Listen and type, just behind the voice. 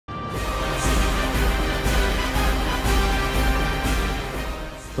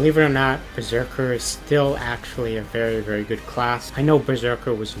Believe it or not, Berserker is still actually a very good class. I know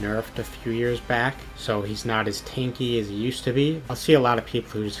Berserker was nerfed a few years back, so he's not as tanky as he used to be. I'll see a lot of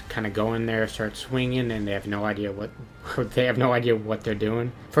people who just kind of go in there, start swinging, and they have no idea what they're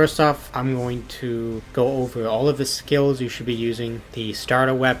doing. First off, I'm going to go over all of the skills you should be using, the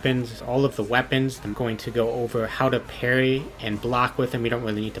starter weapons, all of the weapons. I'm going to go over how to parry and block with them. You don't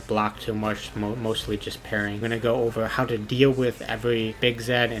really need to block too much, mostly just parrying. I'm going to go over how to deal with every big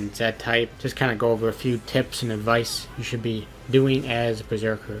Z and Z type. Just kind of go over a few tips and advice you should be doing as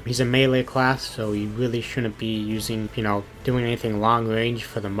Berserker. He's a melee class, so you really shouldn't be using, doing anything long range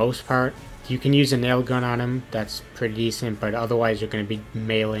for the most part. You can use a Nailgun on him, that's pretty decent, but otherwise you're going to be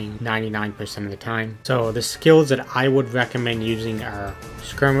meleeing 99% of the time. So the skills that I would recommend using are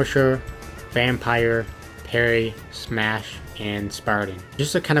Skirmisher, Vampire, Parry, Smash, and Spartan.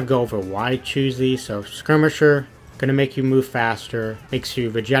 Just to kind of go over why I choose these. So Skirmisher, gonna make you move faster, makes you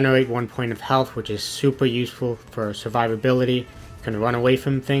regenerate 1 point of health, which is super useful for survivability. You can run away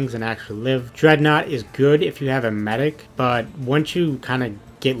from things and actually live. Dreadnought is good if you have a medic, but once you kind of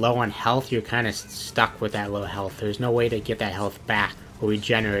get low on health, you're kind of stuck with that low health. There's no way to get that health back or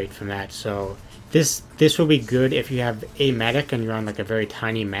regenerate from that. So this will be good if you have a medic and you're on like a very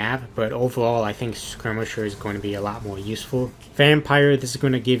tiny map, but overall I think Skirmisher is going to be a lot more useful. Vampire, this is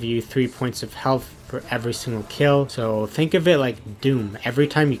going to give you 3 points of health for every single kill. So think of it like Doom. Every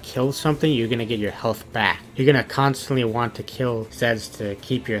time you kill something, you're going to get your health back. You're going to constantly want to kill Zeds to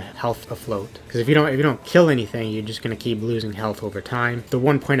keep your health afloat. Because if you don't kill anything, you're just going to keep losing health over time. The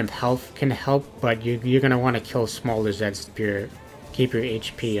 1 point of health can help, but you're going to want to kill smaller Zeds to keep your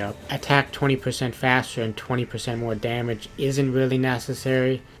HP up. Attack 20% faster and 20% more damage isn't really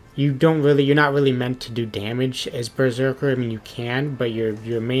necessary. You're not really meant to do damage as Berserker. I mean, you can, but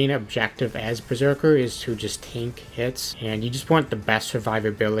your main objective as Berserker is to just tank hits, and you just want the best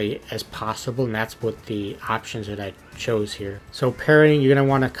survivability as possible, and that's what the options that I chose here. So parrying, you're going to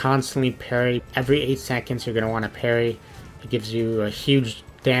want to constantly parry. Every 8 seconds you're going to want to parry. It gives you a huge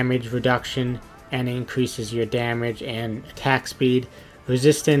damage reduction and increases your damage and attack speed.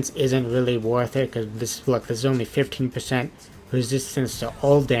 Resistance isn't really worth it because this is only 15% resistance to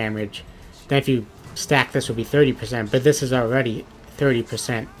all damage. Then if you stack this, will be 30%, but this is already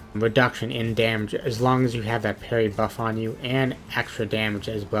 30% reduction in damage as long as you have that parry buff on you and extra damage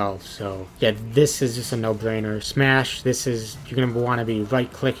as well. So yeah, this is just a no-brainer. Smash, you're going to want to be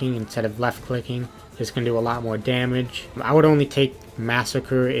right clicking instead of left clicking. It's going to do a lot more damage. I would only take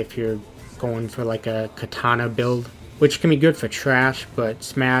Massacre if you're going for like a Katana build, which can be good for trash, but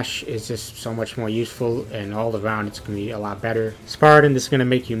Smash is just so much more useful, and all around it's going to be a lot better. Spartan, this is going to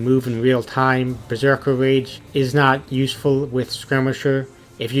make you move in real time. Berserker Rage is not useful with Skirmisher.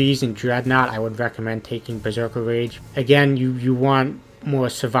 If you're using Dreadnought, I would recommend taking Berserker Rage. Again, you want more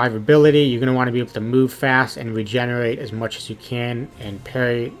survivability. You're going to want to be able to move fast and regenerate as much as you can and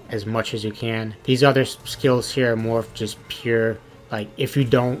parry as much as you can. These other skills here are more just pure, like if you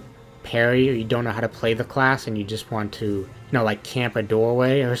don't parry or you don't know how to play the class and you just want to like camp a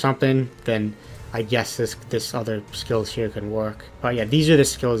doorway or something, then I guess this other skills here can work. But yeah, these are the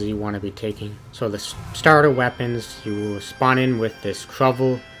skills you want to be taking. So the starter weapons, you will spawn in with this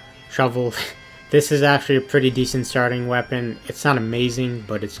Crovel shovel. This is actually a pretty decent starting weapon. It's not amazing,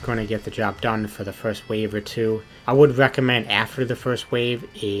 but it's going to get the job done for the first wave or two. I would recommend after the first wave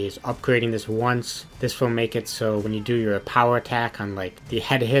is upgrading this once. This will make it so when you do your power attack on like the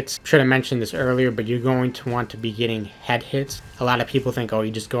head hits, should have mentioned this earlier, but you're going to want to be getting head hits. A lot of people think, oh,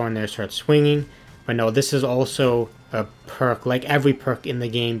 you just go in there and start swinging. But no, this is also a perk. Like every perk in the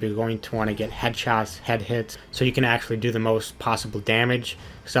game, you're going to want to get headshots, head hits, so you can actually do the most possible damage.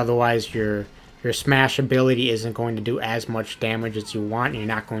 Because otherwise your smash ability isn't going to do as much damage as you want, and you're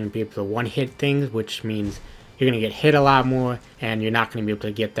not going to be able to one-hit things, which means you're going to get hit a lot more, and you're not going to be able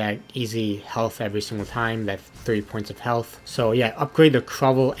to get that easy health every single time, that 3 points of health. So yeah, upgrade the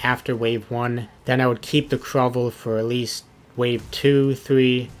Crovel after wave 1. Then I would keep the Crovel for at least wave 2,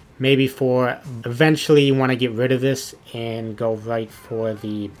 3, maybe 4. Eventually you want to get rid of this and go right for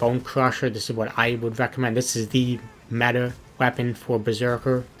the Bone Crusher. This is what I would recommend. This is the meta weapon for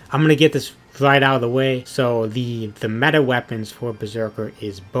Berserker. I'm going to get this right out of the way. So the meta weapons for Berserker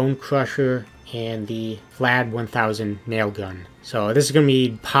is Bone Crusher and the Vlad 1000 Nailgun. So this is going to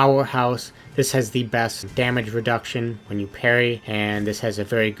be powerhouse. This has the best damage reduction when you parry, and this has a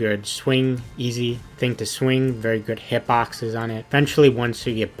very good swing, easy thing to swing, very good hitboxes on it. Eventually, once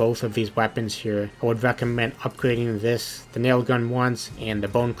you get both of these weapons here, I would recommend upgrading this, the Nailgun once and the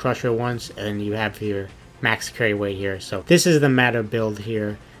Bone Crusher once, and you have your max carry weight here. So this is the meta build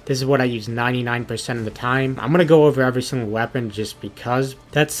here. This is what I use 99% of the time. I'm going to go over every single weapon just because.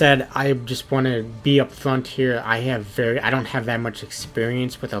 That said, I just want to be upfront here. I don't have that much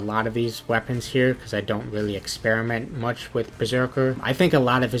experience with a lot of these weapons here because I don't really experiment much with Berserker. I think a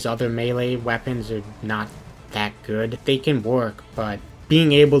lot of his other melee weapons are not that good. They can work, but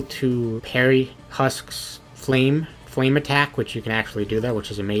being able to parry Husk's flame attack, which you can actually do that,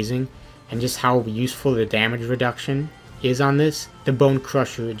 which is amazing, and just how useful the damage reduction is on this, the Bone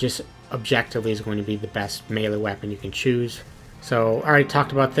Crusher just objectively is going to be the best melee weapon you can choose. So I already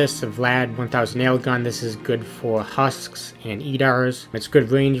talked about this, the Vlad 1000 Nailgun. This is good for Husks and Edars. It's a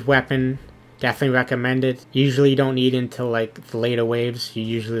good range weapon. Definitely recommend it. Usually you don't need it until like the later waves.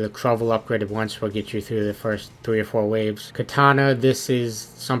 Usually the Crovel upgraded once will get you through the first 3 or 4 waves. Katana, this is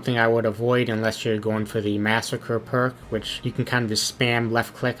something I would avoid unless you're going for the Massacre perk, which you can kind of just spam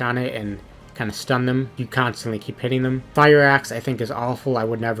left click on it and kind of stun them. You constantly keep hitting them. Fire Axe I think is awful. I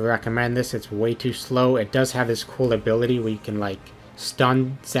would never recommend this. It's way too slow. It does have this cool ability where you can like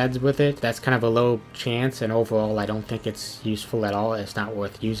stun Zeds with it. That's kind of a low chance, and overall I don't think it's useful at all. It's not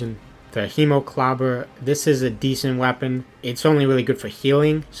worth using. The Hemoclobber, this is a decent weapon. It's only really good for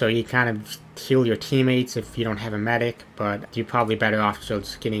healing, so you kind of heal your teammates if you don't have a medic, but you're probably better off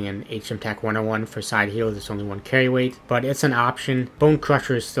just getting an HM Tech 101 for side heals. It's only 1 carry weight, but it's an option. Bone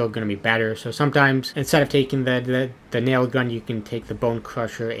Crusher is still going to be better, so sometimes instead of taking the nail gun, you can take the Bone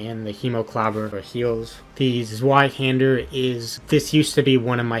Crusher and the Hemoclobber for heals. The Zweihander this used to be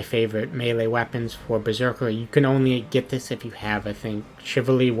one of my favorite melee weapons for Berserker. You can only get this if you have, I think,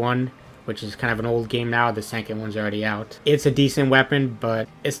 Chivalry 1, which is kind of an old game now. The second one's already out. It's a decent weapon, but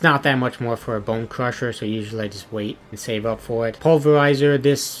it's not that much more for a Bone Crusher, so usually I just wait and save up for it. Pulverizer,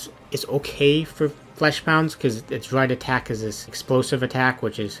 this is okay for Fleshpounds because its right attack is this explosive attack,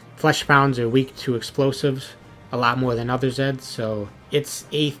 which is Fleshpounds are weak to explosives a lot more than other Zeds, so it's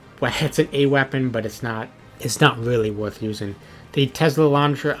an A weapon, but it's not really worth using. The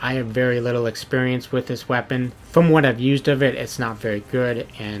Teslauncher, I have very little experience with this weapon. From what I've used of it, it's not very good,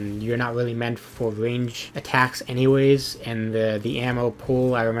 and you're not really meant for range attacks anyways, and the ammo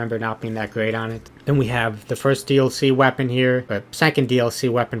pool, I remember not being that great on it. Then we have the first DLC weapon here, or second DLC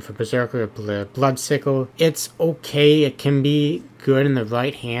weapon for Berserker, the Blood Sickle. It's okay, it can be good in the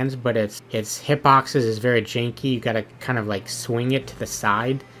right hands, but its hitboxes is very janky. You gotta kind of like swing it to the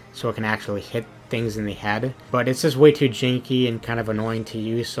side so it can actually hit things in the head, but it's just way too janky and kind of annoying to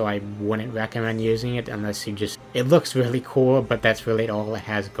use, so I wouldn't recommend using it unless you just, it looks really cool, but that's really all it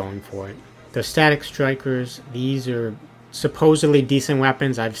has going for it. The Static Strikers, these are supposedly decent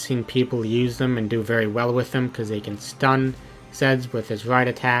weapons. I've seen people use them and do very well with them because they can stun Zeds with his right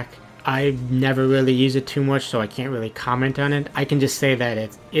attack. I never really use it too much, so I can't really comment on it. I can just say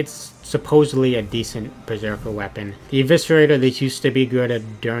that it's supposedly a decent Berserker weapon. The Eviscerator, this used to be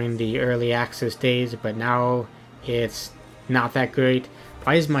good during the early access days, but now it's not that great.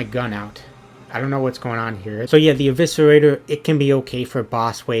 Why is my gun out? I don't know what's going on here. So yeah, the Eviscerator, it can be okay for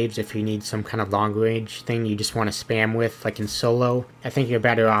boss waves if you need some kind of long range thing you just want to spam with, like in solo. I think you're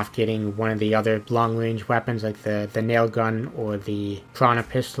better off getting one of the other long range weapons like the Nailgun or the Piranha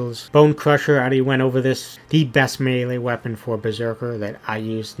Pistols. Bone Crusher, I already went over this. The best melee weapon for Berserker that I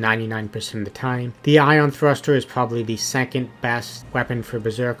use 99% of the time. The Ion Thruster is probably the second best weapon for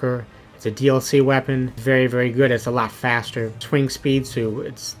Berserker. It's a DLC weapon, very, very good. It's a lot faster swing speed, so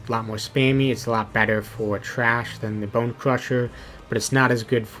it's a lot more spammy. It's a lot better for trash than the Bone Crusher, but it's not as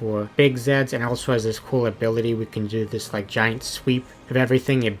good for big Zeds, and also has this cool ability. We can do this like giant sweep of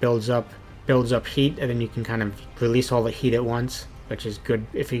everything. It builds up heat, and then you can kind of release all the heat at once, which is good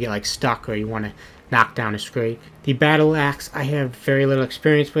if you get like stuck or you want to knock down a Scrake. The Battleaxe, I have very little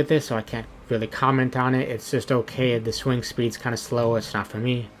experience with this, so I can't really comment on it. It's just okay. The swing speed's kind of slow. It's not for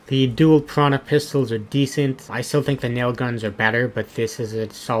me. The dual Piranha Pistols are decent. I still think the nail guns are better, but this is a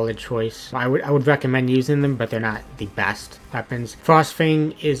solid choice. I would recommend using them, but they're not the best weapons.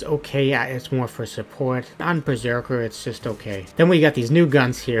 Fang is okay. It's more for support. On Berserker, it's just okay. Then we got these new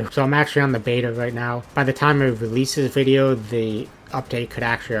guns here. So I'm actually on the beta right now. By the time I release this video, the update could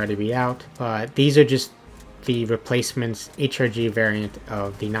actually already be out. But these are just the replacements HRG variant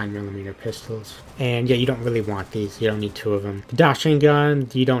of the 9mm pistols. And yeah, you don't really want these. You don't need 2 of them. The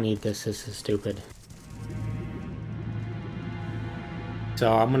Doshinegun, you don't need this. This is stupid.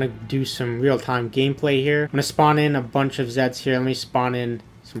 So I'm going to do some real-time gameplay here. I'm going to spawn in a bunch of Zeds here. Let me spawn in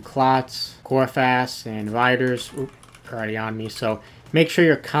some Clots, Gorfas, and Riders. Oop, already on me. So make sure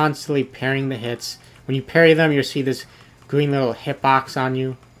you're constantly parrying the hits. When you parry them, you'll see this green little hitbox on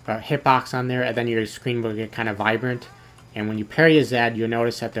you. Hitbox on there, and then your screen will get kind of vibrant. And when you parry a Zed, you'll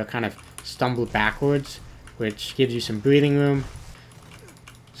notice that they'll kind of stumble backwards, which gives you some breathing room.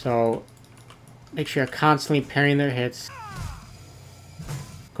 So make sure you're constantly parrying their hits.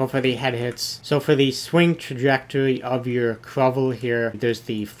 Go for the head hits. So for the swing trajectory of your Crovel here, there's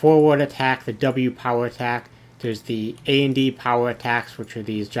the forward attack, the W power attack. There's the A and D power attacks, which are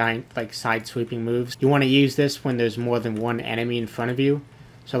these giant like side sweeping moves. You want to use this when there's more than one enemy in front of you.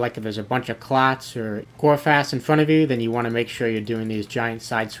 So like if there's a bunch of clots or Gorefast in front of you, then you want to make sure you're doing these giant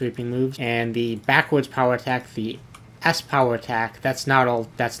side sweeping moves. And the backwards power attack, the S power attack, that's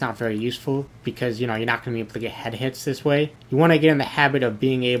not very useful because, you know, you're not going to be able to get head hits this way. You want to get in the habit of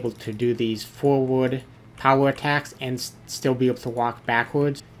being able to do these forward power attacks and still be able to walk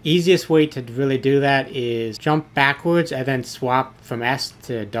backwards. Easiest way to really do that is jump backwards and then swap from S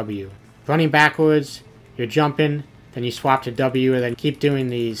to W. Running backwards, you're jumping, then you swap to W, and then keep doing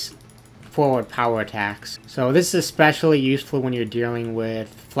these forward power attacks. So this is especially useful when you're dealing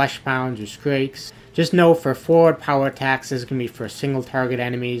with Fleshpounds or Scrakes. Just know for forward power attacks, this is going to be for single target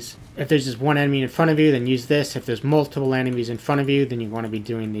enemies. If there's just one enemy in front of you, then use this. If there's multiple enemies in front of you, then you want to be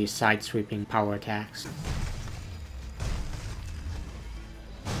doing these side sweeping power attacks.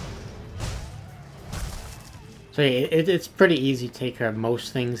 So yeah, it's pretty easy to take care of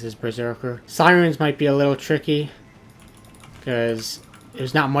most things as Berserker. Sirens might be a little tricky, because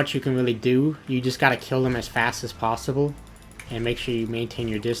there's not much you can really do. You just gotta kill them as fast as possible, and make sure you maintain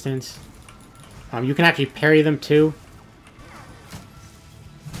your distance. You can actually parry them too.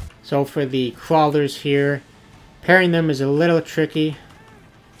 So for the crawlers here, parrying them is a little tricky.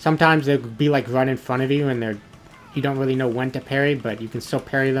 Sometimes they'll be like right in front of you, and you don't really know when to parry, but you can still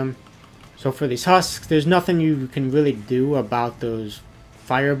parry them. So for these husks, there's nothing you can really do about those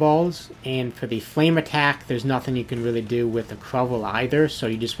fireballs. And for the flame attack, there's nothing you can really do with the Crovel either. So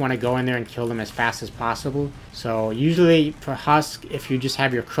you just want to go in there and kill them as fast as possible. So usually for husk, if you just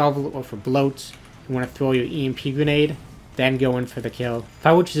have your Crovel, or for bloats, you want to throw your EMP grenade, then go in for the kill. If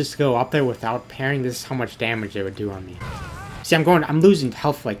I would just go up there without parrying, this is how much damage they would do on me. See, I'm losing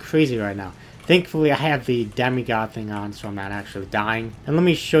health like crazy right now. Thankfully, I have the demigod thing on, so I'm not actually dying. And let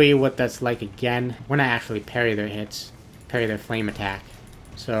me show you what that's like again when I actually parry their hits, parry their flame attack.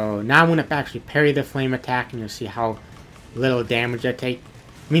 So now I'm going to actually parry the flame attack, and you'll see how little damage I take.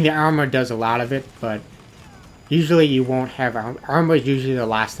 I mean, the armor does a lot of it, but usually you won't have armor is usually the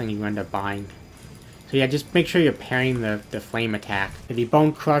last thing you end up buying. So yeah, just make sure you're parrying the flame attack. For the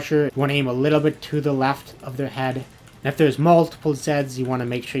bone crusher, you want to aim a little bit to the left of their head. And if there's multiple Zeds, you want to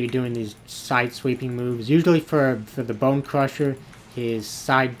make sure you're doing these side sweeping moves. Usually for the bone crusher, his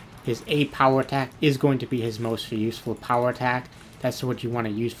A power attack is going to be his most useful power attack. That's what you want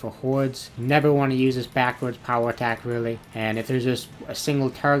to use for hordes. You never want to use this backwards power attack really. And if there's just a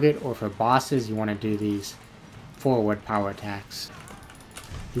single target, or for bosses, you want to do these forward power attacks.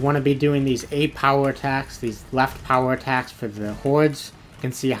 You want to be doing these A power attacks, these left power attacks for the hordes. You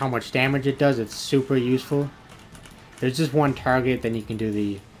can see how much damage it does. It's super useful. There's just one target, then you can do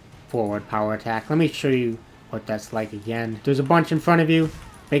the forward power attack. Let me show you what that's like again. There's a bunch in front of you.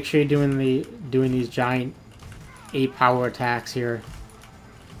 Make sure you're doing these giant 8 power attacks here.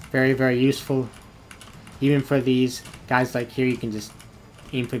 Very, very useful. Even for these guys like here, you can just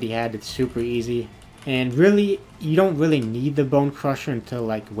aim for the head. It's super easy. And really, you don't really need the Bone Crusher until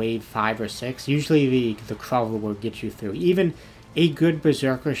like wave 5 or 6. Usually the Crovel will get you through. Even a good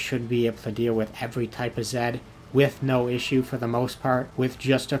Berserker should be able to deal with every type of Zed with no issue for the most part, with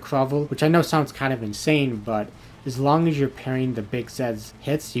just a Crovel, which I know sounds kind of insane, but as long as you're parrying the big Zed's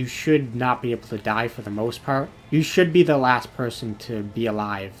hits, you should not be able to die for the most part. You should be the last person to be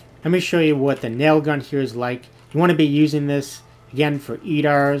alive. Let me show you what the Nailgun here is like. You want to be using this, again, for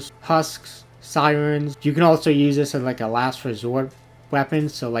Edars, Husks, Sirens. You can also use this as like a last resort weapon,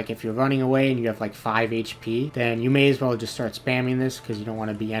 so like if you're running away and you have like 5 HP, then you may as well just start spamming this because you don't want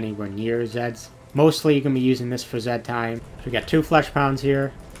to be anywhere near Zeds. Mostly you can be using this for Zed time. So we got 2 Fleshpounds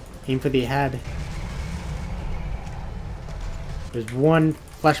here. Aim for the head. There's 1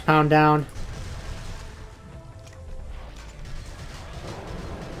 Fleshpound down.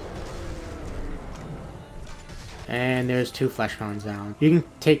 And there's 2 Fleshpounds down. You can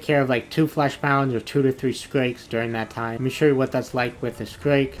take care of like 2 Fleshpounds or 2 to 3 Scrakes during that time. Let me show you what that's like with the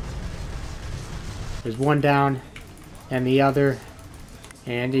Scrake. There's 1 down and the other.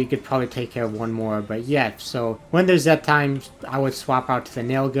 And you could probably take care of 1 more, but yeah, so when there's Zed times, I would swap out to the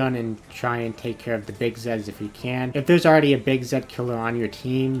Nailgun and try and take care of the big Zeds if you can. If there's already a big Zed killer on your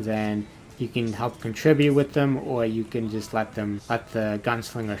team, then you can help contribute with them, or you can just let the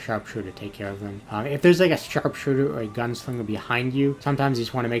gunslinger sharpshooter take care of them. If there's like a sharpshooter or a gunslinger behind you, sometimes you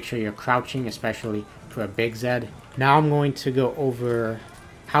just want to make sure you're crouching, especially for a big Zed. Now I'm going to go over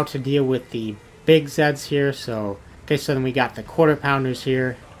how to deal with the big Zeds here. So okay, so then we got the quarter pounders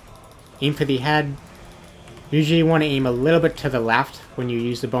here. aim for the head. Usually you want to aim a little bit to the left when you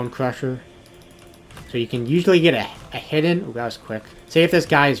use the Bone Crusher. So you can usually get a hidden. Oh, that was quick. Say if this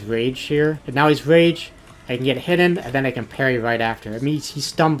guy is raged here, and now he's raged, I can get hidden, and then I can parry right after. I mean, he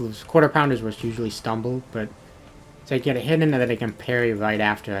stumbles. Quarter pounders was usually stumble, but so I get a hidden, and then I can parry right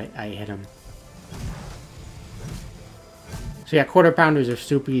after I hit him. So yeah, quarter pounders are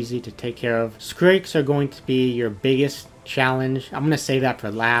super easy to take care of. Scrakes are going to be your biggest challenge. I'm going to save that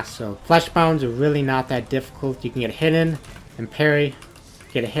for last. So Fleshpounds are really not that difficult. You can get a hidden and parry.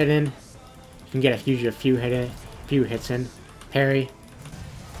 Get a hidden. You can get usually a few hits in. Parry.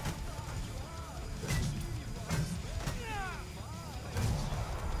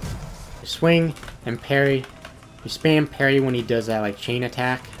 You swing and parry. You spam parry when he does that like chain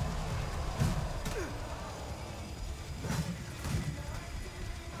attack.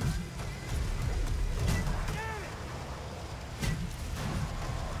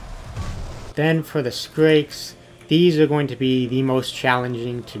 Then for the Scrakes, these are going to be the most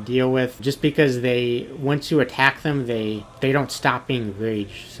challenging to deal with, just because once you attack them, they don't stop being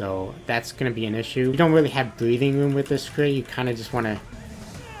raged, so that's going to be an issue. You don't really have breathing room with this Scrake, you kind of just want to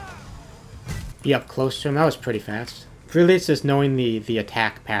be up close to him. That was pretty fast. Really, it's just knowing the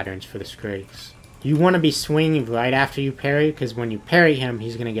attack patterns for the Scrakes. You want to be swinging right after you parry, because when you parry him,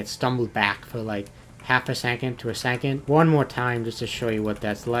 he's going to get stumbled back for like half a second to a second. One more time just to show you what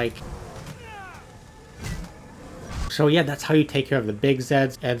that's like. So yeah, that's how you take care of the big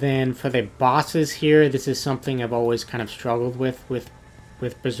Zeds. And then for the bosses here, this is something I've always kind of struggled with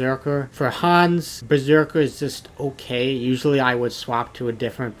Berserker. For Hans, Berserker is just okay. Usually I would swap to a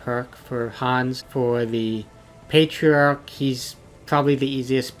different perk for Hans. For the Patriarch, he's probably the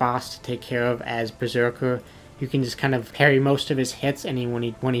easiest boss to take care of as Berserker. You can just kind of parry most of his hits, and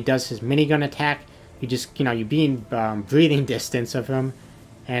when he does his minigun attack, you just, you be in breathing distance of him,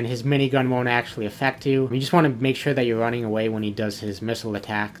 and his minigun won't actually affect you. You just want to make sure that you're running away when he does his missile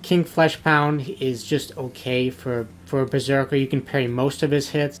attack. King Fleshpound is just okay for Berserker. You can parry most of his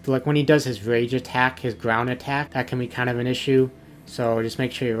hits. Like when he does his rage attack, his ground attack, that can be kind of an issue. So just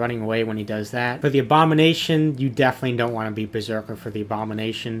make sure you're running away when he does that. For the Abomination, you definitely don't want to be Berserker for the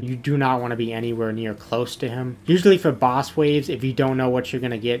Abomination. You do not want to be anywhere near close to him. Usually for boss waves, if you don't know what you're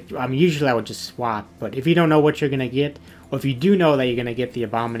going to get, I mean, usually I would just swap. But if you don't know what you're going to get, or if you do know that you're going to get the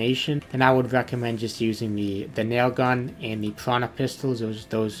Abomination, then I would recommend just using the Nailgun and the Piranha Pistols.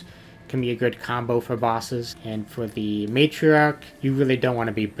 Those can be a good combo for bosses. And for the Matriarch, you really don't want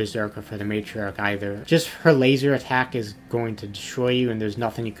to be Berserker for the Matriarch either. Just her laser attack is going to destroy you, and there's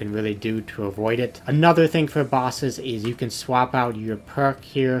nothing you can really do to avoid it. Another thing for bosses is you can swap out your perk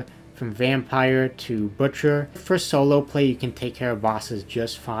here from Vampire to Butcher. For solo play, you can take care of bosses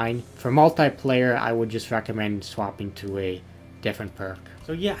just fine. For multiplayer, I would just recommend swapping to a different perk.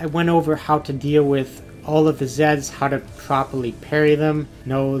 So yeah, I went over how to deal with all of the Zeds, how to properly parry them,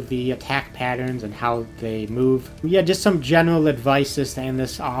 know the attack patterns and how they move. Yeah, just some general advice just to end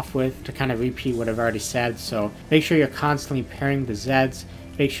this off with, to kind of repeat what I've already said. So make sure you're constantly parrying the Zeds.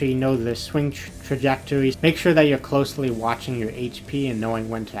 Make sure you know their swing trajectories. Make sure that you're closely watching your HP and knowing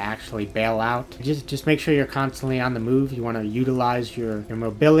when to actually bail out. Just make sure you're constantly on the move. You want to utilize your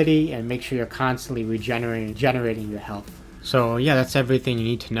mobility, and make sure you're constantly generating your health. So yeah, that's everything you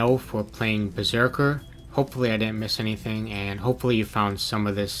need to know for playing Berserker. Hopefully I didn't miss anything, and hopefully you found some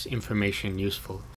of this information useful.